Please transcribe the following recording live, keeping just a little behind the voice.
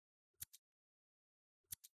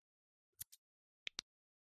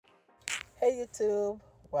Hey YouTube,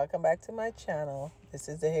 welcome back to my channel. This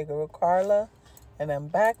is the hair guru Carla, and I'm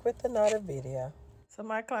back with another video. So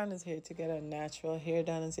my client is here to get her natural hair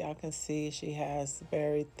done. As y'all can see, she has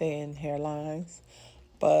very thin hairlines,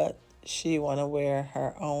 but she want to wear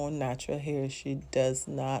her own natural hair. She does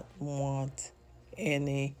not want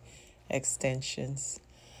any extensions,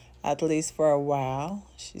 at least for a while.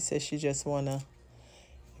 She says she just want to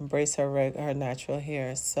embrace her natural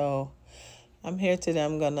hair. So I'm here today.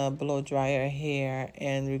 I'm gonna blow dry her hair,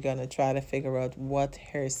 and we're gonna try to figure out what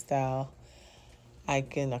hairstyle I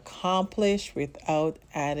can accomplish without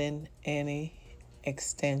adding any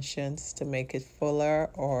extensions to make it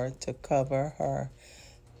fuller or to cover her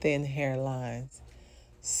thin hairlines.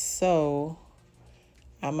 So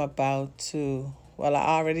I'm about to, well, I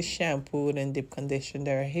already shampooed and deep conditioned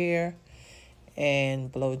her hair and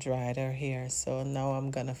blow dried her hair. So now I'm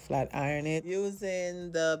gonna flat iron it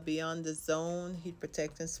using the Beyond the Zone heat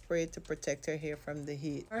protecting spray to protect her hair from the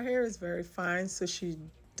heat. Her hair is very fine, so she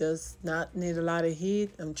does not need a lot of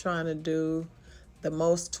heat. I'm trying to do the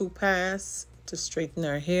most 2 pass to straighten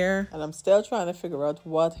her hair, and I'm still trying to figure out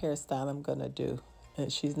what hairstyle I'm gonna do.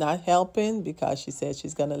 And she's not helping because she said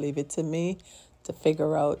she's gonna leave it to me to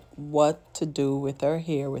figure out what to do with her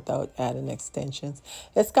hair without adding extensions.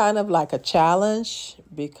 It's kind of like a challenge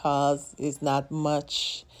because it's not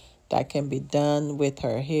much that can be done with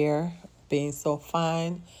her hair being so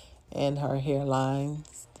fine and her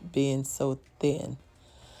hairlines being so thin.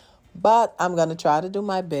 But I'm going to try to do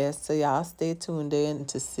my best, so y'all stay tuned in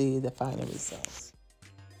to see the final results.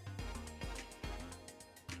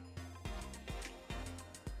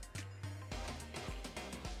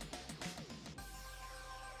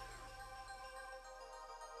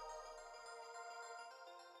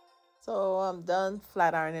 So I'm done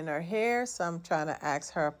flat ironing her hair, so I'm trying to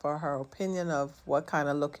ask her for her opinion of what kind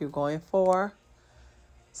of look you're going for.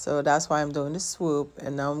 So that's why I'm doing the swoop,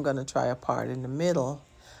 and now I'm going to try a part in the middle.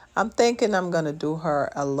 I'm thinking I'm going to do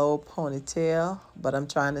her a low ponytail, but I'm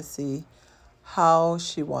trying to see how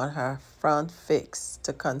she want her front fix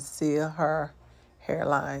to conceal her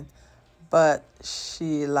hairline. But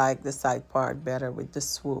she liked the side part better with the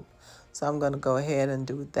swoop. So I'm going to go ahead and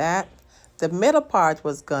do that. The middle part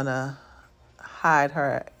was going to hide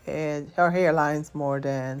her hairlines more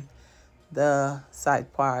than the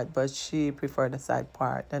side part, but she preferred the side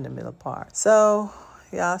part than the middle part. So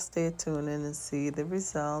y'all stay tuned in and see the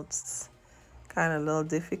results. Kind of a little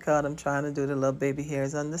difficult. I'm trying to do the little baby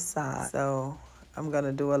hairs on the side. So I'm going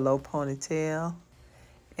to do a low ponytail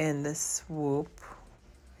and the swoop.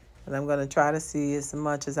 And I'm going to try to see as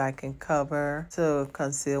much as I can cover to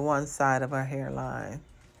conceal one side of her hairline.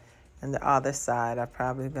 And the other side, I'm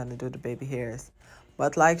probably going to do the baby hairs.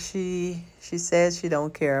 But like she said, she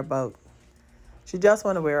don't care about, she just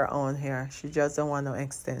want to wear her own hair. She just don't want no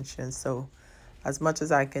extensions. So as much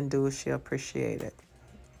as I can do, she'll appreciate it.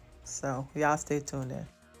 So y'all stay tuned in.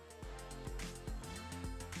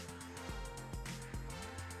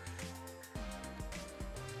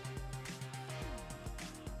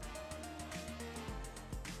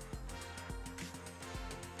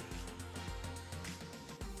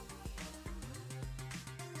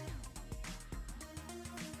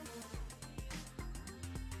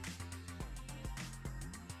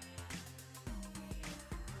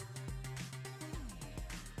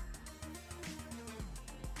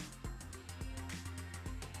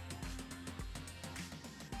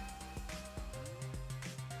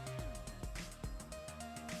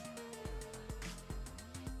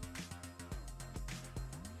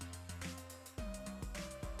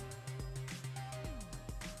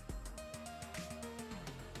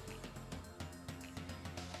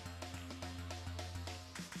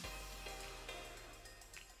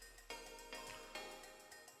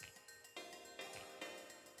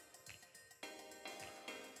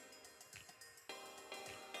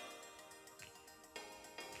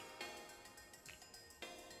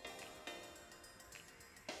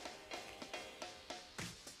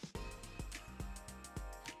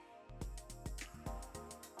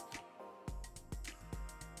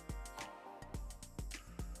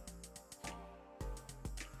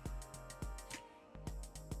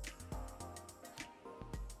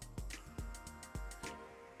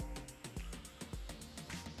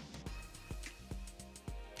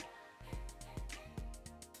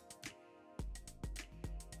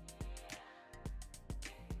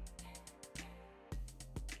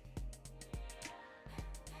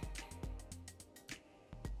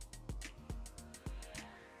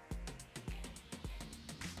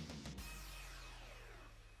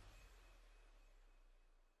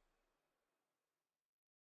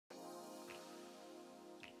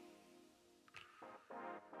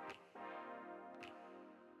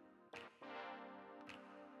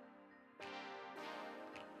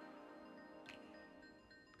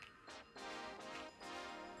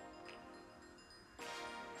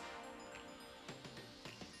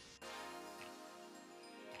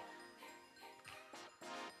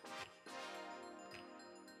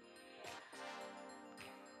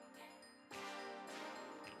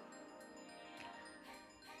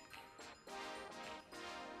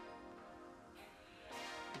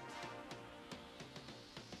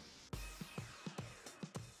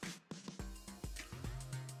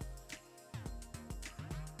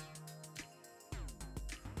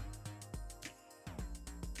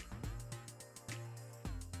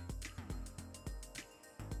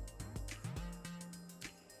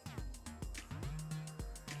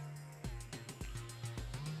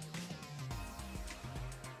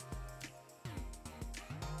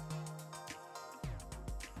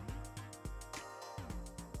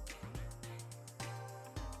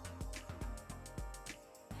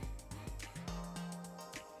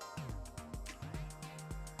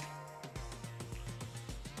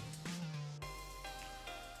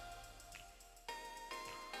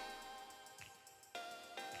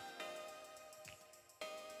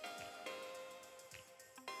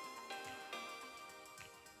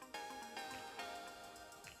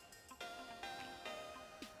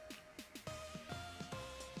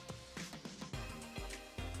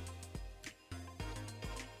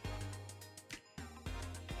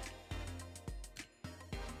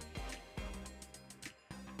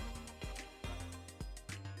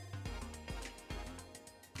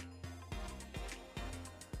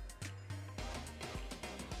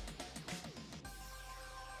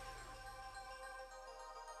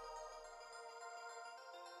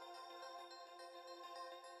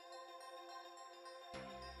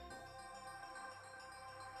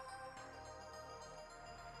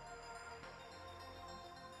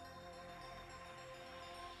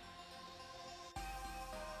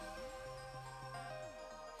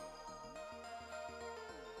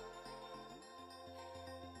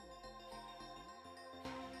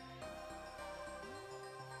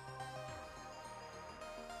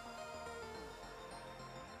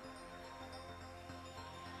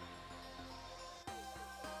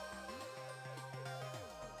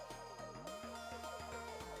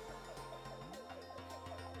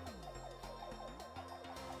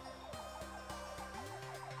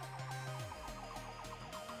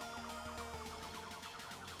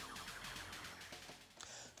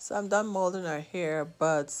 So I'm done molding her hair,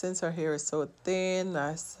 but since her hair is so thin,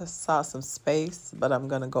 I saw some space, but I'm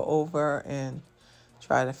gonna go over and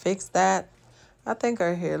try to fix that. I think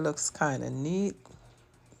her hair looks kind of neat,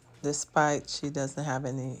 despite she doesn't have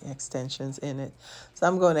any extensions in it. So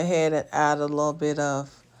I'm going ahead and add a little bit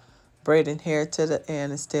of braiding hair to the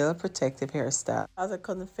end. It's still a protective hairstyle. As I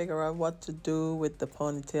couldn't figure out what to do with the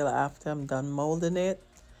ponytail after I'm done molding it.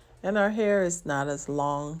 And her hair is not as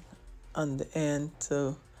long on the end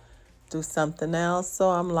to do something else. So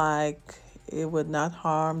I'm like, it would not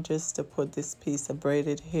harm just to put this piece of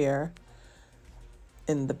braided hair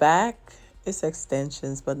in the back. It's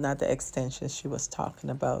extensions, but not the extensions she was talking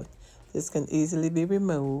about. This can easily be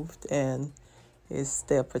removed and is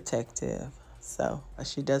still protective. So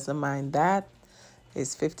she doesn't mind that.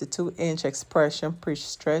 It's 52-inch expression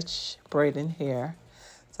pre-stretch braiding hair.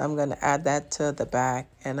 So I'm going to add that to the back,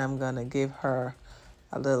 and I'm going to give her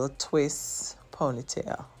a little twist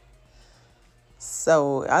ponytail.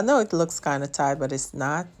 So I know it looks kind of tight, but it's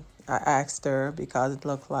not. I asked her because it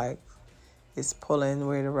looked like it's pulling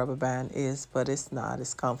where the rubber band is, but it's not.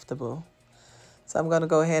 It's comfortable. So I'm going to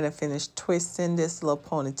go ahead and finish twisting this little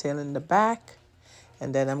ponytail in the back.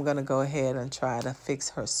 And then I'm going to go ahead and try to fix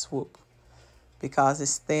her swoop because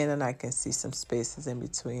it's thin and I can see some spaces in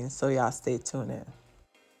between. So y'all stay tuned in.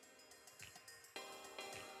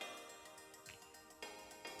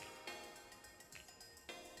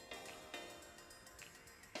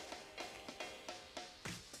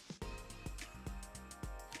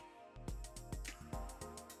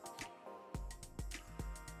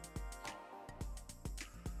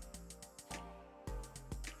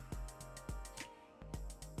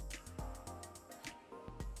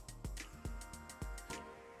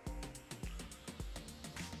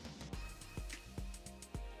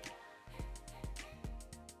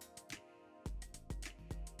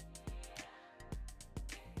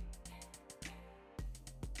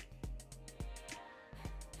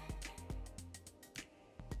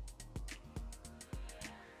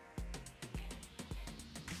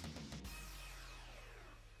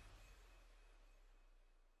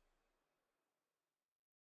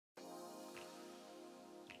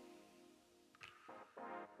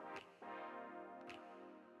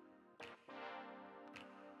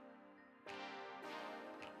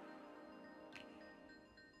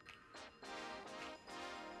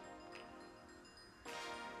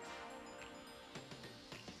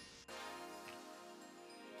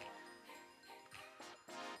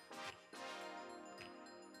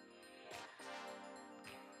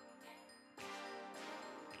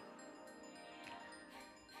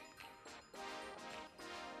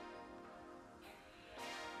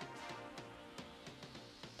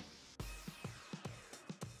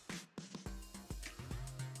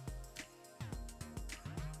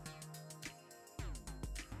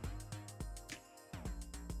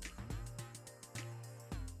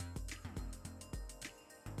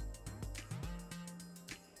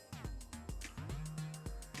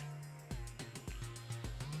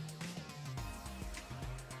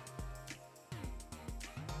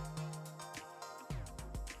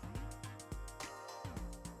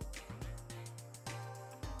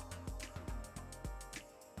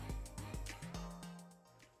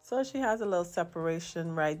 So she has a little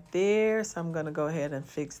separation right there. So I'm going to go ahead and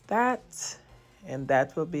fix that. And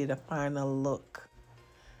that will be the final look.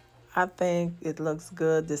 I think it looks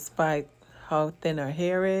good despite how thin her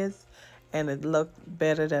hair is. And it looked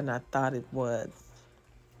better than I thought it would.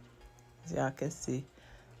 As y'all can see.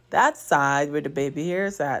 That side where the baby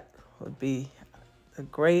hairs at would be a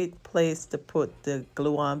great place to put the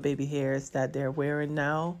glue-on baby hairs that they're wearing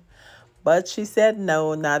now. But she said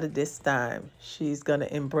no, not at this time. She's going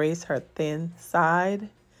to embrace her thin side.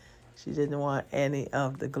 She didn't want any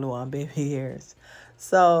of the glue-on baby hairs.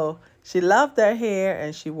 So she loved her hair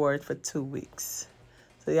and she wore it for 2 weeks.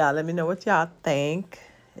 So y'all let me know what y'all think.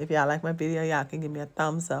 If y'all like my video, y'all can give me a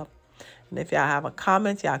thumbs up. And if y'all have a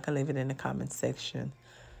comment, y'all can leave it in the comment section.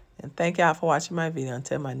 And thank y'all for watching my video.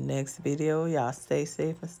 Until my next video, y'all stay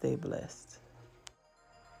safe and stay blessed.